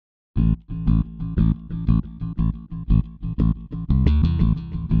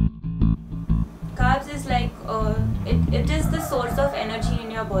Carbs is like it is the source of energy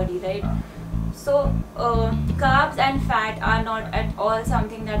in your body, right? So carbs and fat are not at all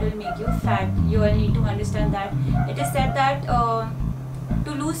something that will make you fat. You all need to understand that. It is said that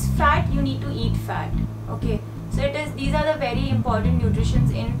to lose fat you need to eat fat. Okay, so it is, these are the very important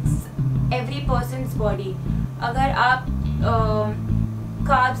nutritions in every person's body. अगर आप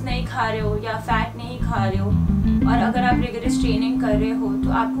carbs नहीं खा रहे हो या fat नहीं खा रहे हो और अगर आप रिगरस ट्रेनिंग कर रहे हो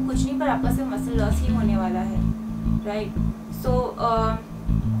तो आपको कुछ नहीं, पर आपका सिर्फ मसल लॉस ही होने वाला है, राइट? सो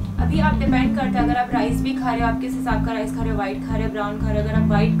अभी आप डिपेंड करते हैं, अगर आप राइस भी खा रहे हो, आप किस हिसाब का राइस खा रहे हो, वाइट खा रहे हो, ब्राउन खा रहे हो। अगर आप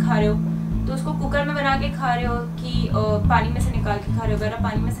वाइट खा रहे हो तो उसको कुकर में बना के खा रहे हो कि पानी में से निकाल के खा रहे हो। अगर आप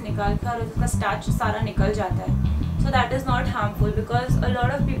पानी में से निकाल के खा रहे हो तो उसका स्टार्च सारा निकल जाता है। So that is not harmful, because a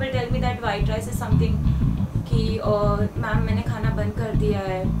lot of people tell me that white rice is something कि मैम मैंने खाना बंद कर दिया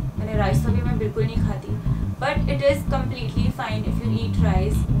है, मैंने राइस तो भी मैं बिल्कुल नहीं खाती। But it is completely fine if you eat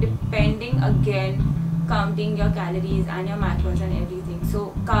rice, depending again counting your calories and your macros and everything. So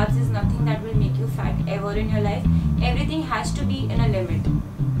carbs is nothing that will make you fat ever in your life. Everything has to be in a limit.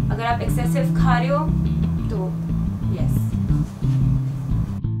 अगर आप excessive खा रहे हो तो